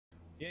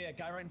Yeah,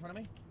 guy right in front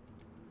of me.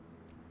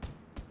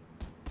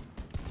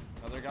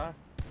 Another guy.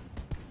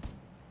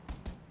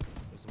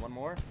 There's one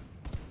more.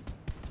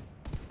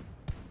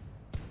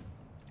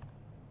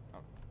 Oh.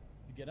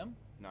 You get him?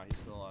 No, he's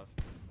still alive.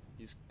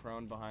 He's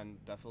prone behind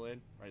Defilade,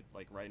 right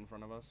in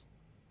front of us.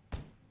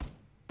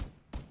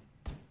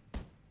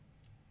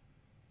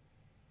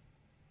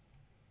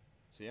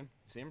 See him?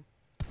 See him?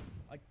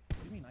 What do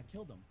you mean? I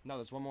killed him. No,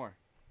 there's one more.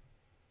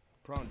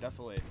 Prone,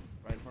 Defilade,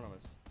 right in front of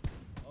us.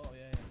 Oh,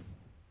 yeah.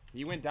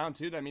 He went down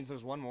too, that means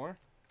there's one more?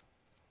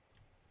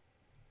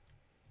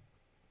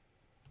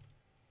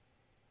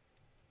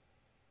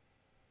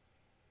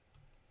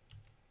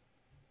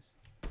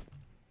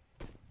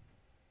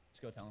 Let's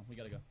go, Talon. We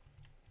gotta go.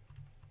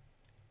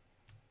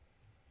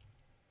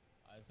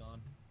 Eyes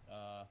on.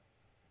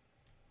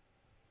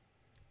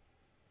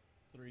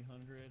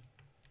 300.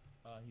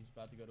 He's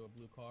about to go to a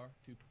blue car.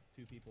 Two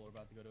people are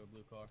about to go to a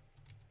blue car.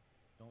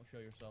 Don't show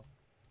yourself.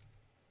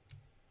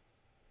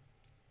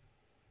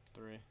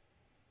 3.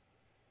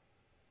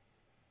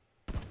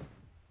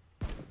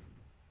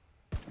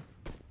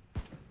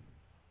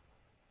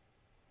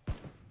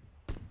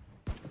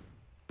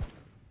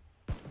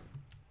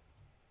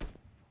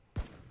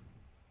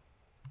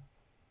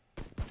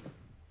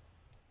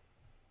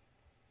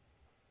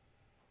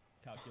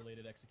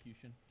 Calculated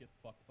execution. Get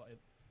fucked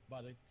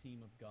by the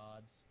team of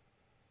gods.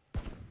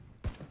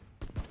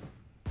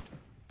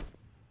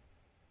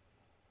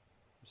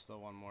 There's still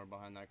one more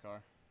behind that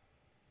car.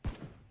 Dead.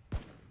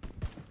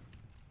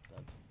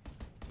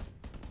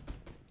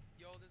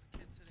 Yo, there's a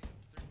kid sitting.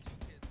 There are 2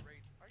 kids right.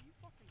 Are you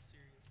fucking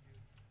serious,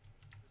 dude?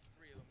 There's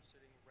 3 of them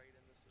sitting right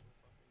in this little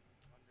fucking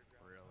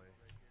underground tunnel right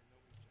here. Nobody checked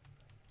that.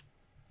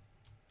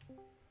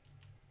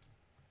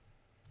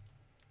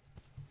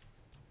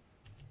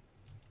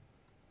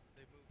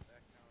 They moved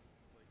back down,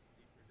 like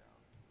deeper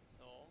down.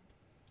 So.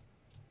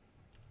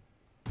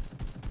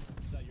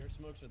 Is that your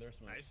smokes or their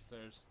smokes? Nice.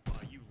 There's.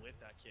 Oh, you lit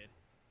that kid.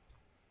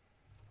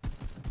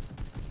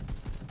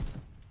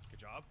 Good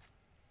job.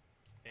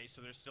 Okay,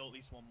 so there's still at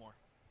least one more.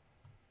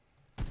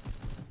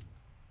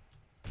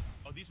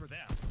 Oh, these were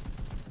them.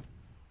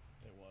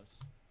 It was.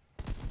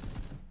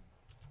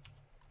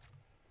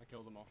 I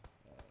killed them all.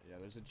 Yeah,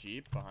 there's a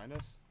Jeep behind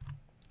us.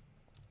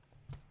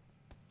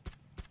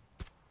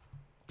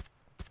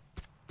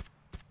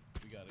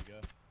 We gotta go.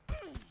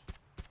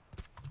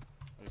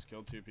 I just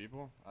killed 2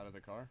 people out of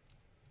the car.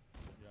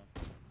 Yeah.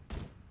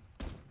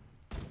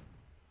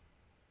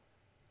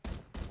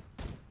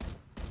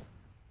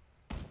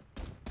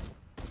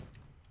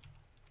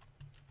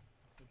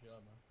 Good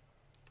job, man.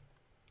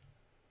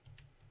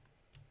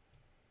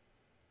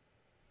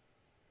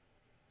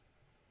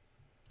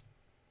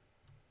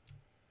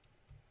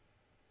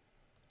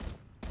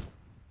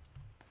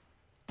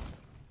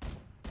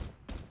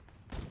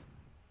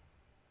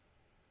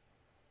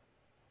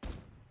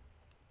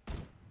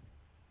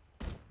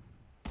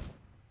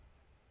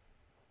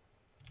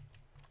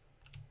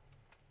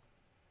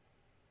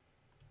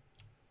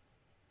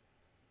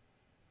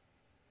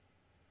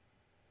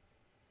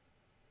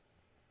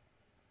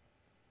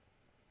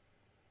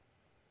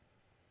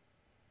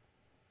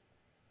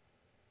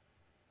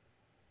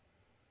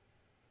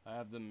 I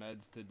have the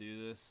meds to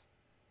do this.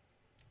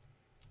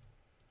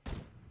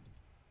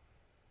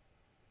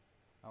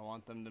 I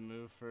want them to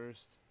move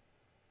first.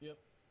 Yep.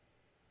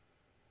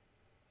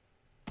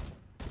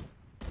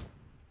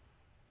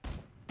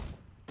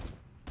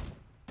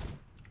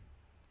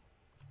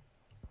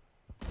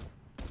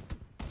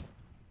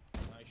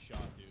 Nice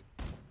shot, dude.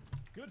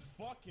 Good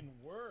fucking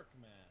work,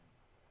 man.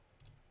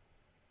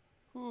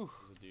 Whew.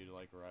 There's a dude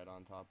like right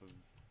on top of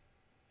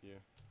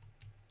you.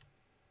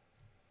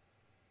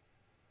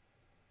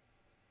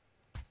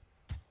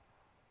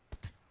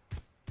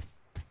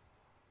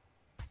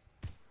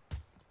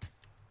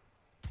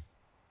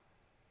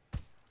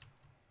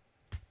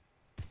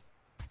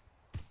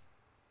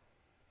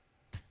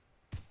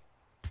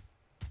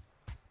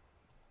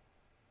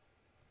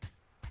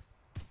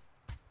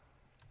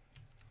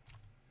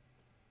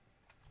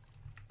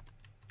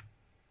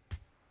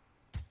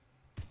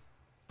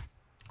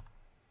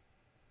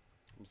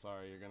 I'm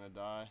sorry, you're gonna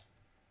die.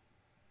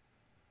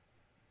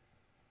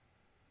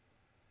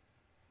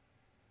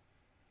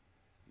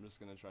 I'm just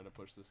gonna try to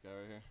push this guy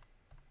right here.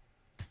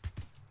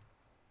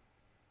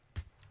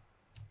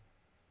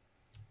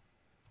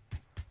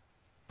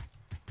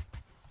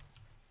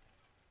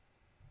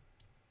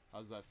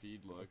 How's that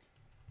feed look?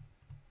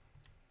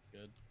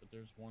 Good, but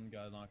there's one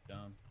guy knocked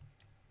down.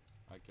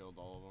 I killed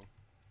all of them.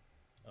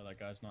 Oh, that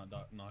guy's not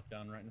knocked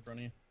down right in front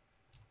of you?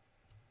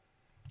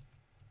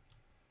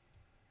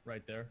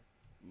 Right there?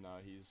 No,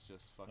 he's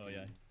just fucking... Oh,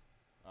 yeah.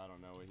 I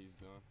don't know what he's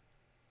doing.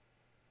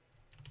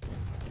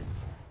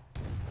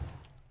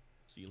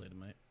 See you later,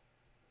 mate.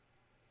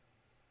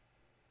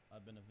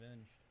 I've been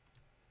avenged.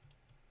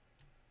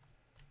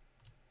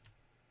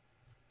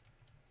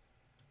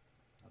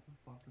 How the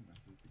fuck am I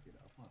supposed to get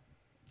up on this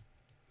thing?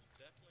 There's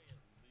definitely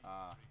at least 3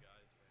 Ah.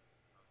 guys wearing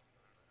these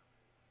tunnels. I don't know how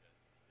many you guys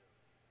killed.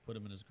 Put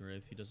him in his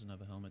grave. He doesn't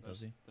have a helmet,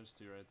 does he? There's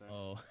 2 right there.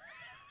 Oh.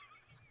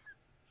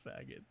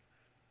 Faggots.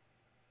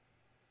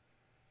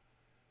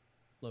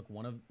 Look,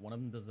 one of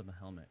them doesn't have a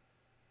helmet.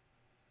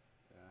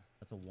 Yeah.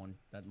 That's a one.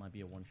 That might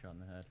be a one shot in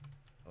the head.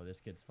 Oh, this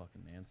kid's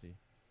fucking Nancy.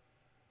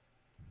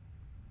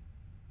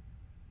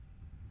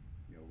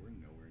 Yo, we're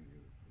nowhere near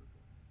the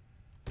circle.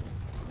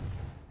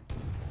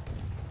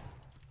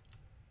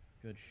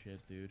 Good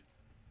shit, dude.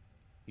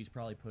 He's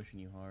probably pushing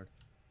you hard.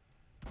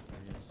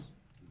 There he is.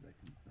 Does that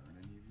concern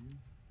any of you?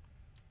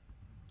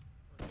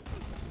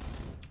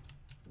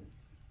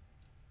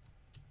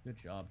 Good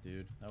job,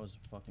 dude. That was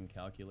fucking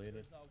calculated.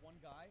 There's one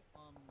guy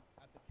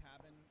at the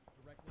cabin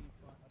directly in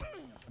front of the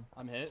cabin.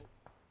 I'm hit.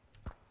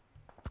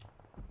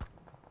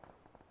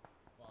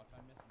 Fuck, I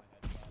missed my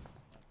headshots.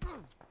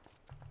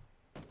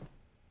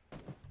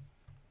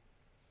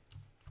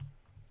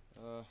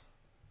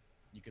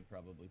 You could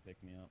probably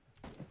pick me up.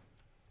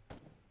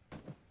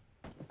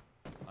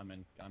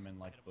 I'm in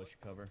like bush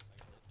cover.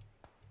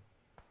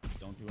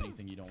 Don't do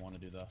anything you don't want to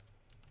do though.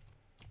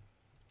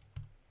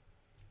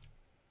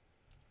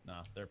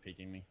 Nah, they're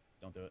peeking me.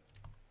 Don't do it.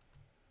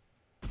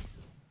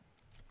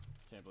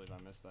 Can't believe I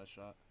missed that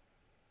shot.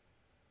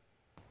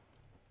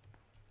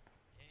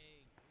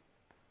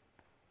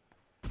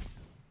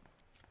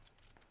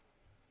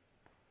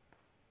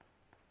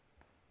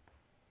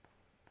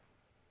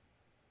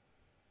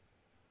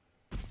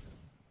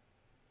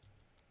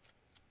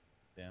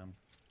 Damn.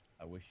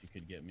 I wish you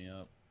could get me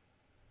up.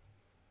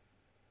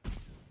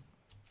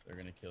 They're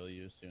gonna kill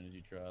you as soon as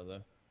you try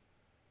though.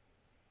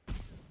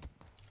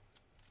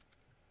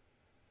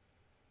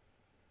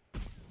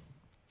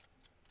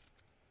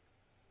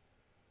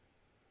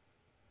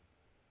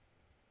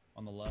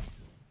 On the left.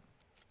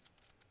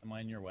 Am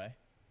I in your way?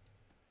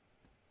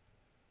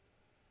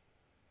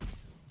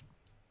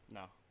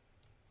 No.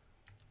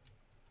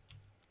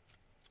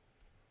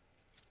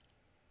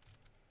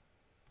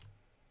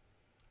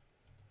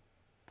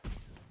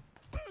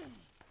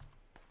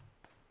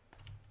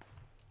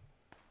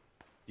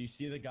 Do you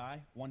see the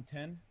guy?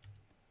 110?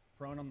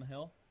 Prone on the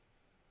hill?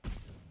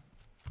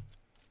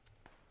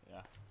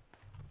 Yeah.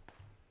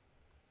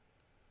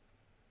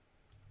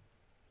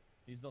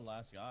 He's the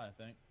last guy, I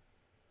think.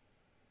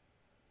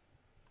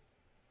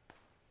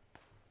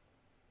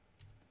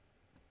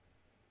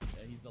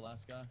 Yeah, he's the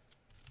last guy.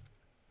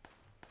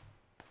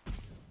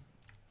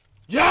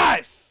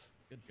 Yes!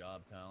 Good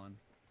job, Talon.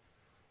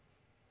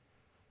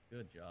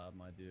 Good job,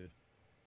 my dude.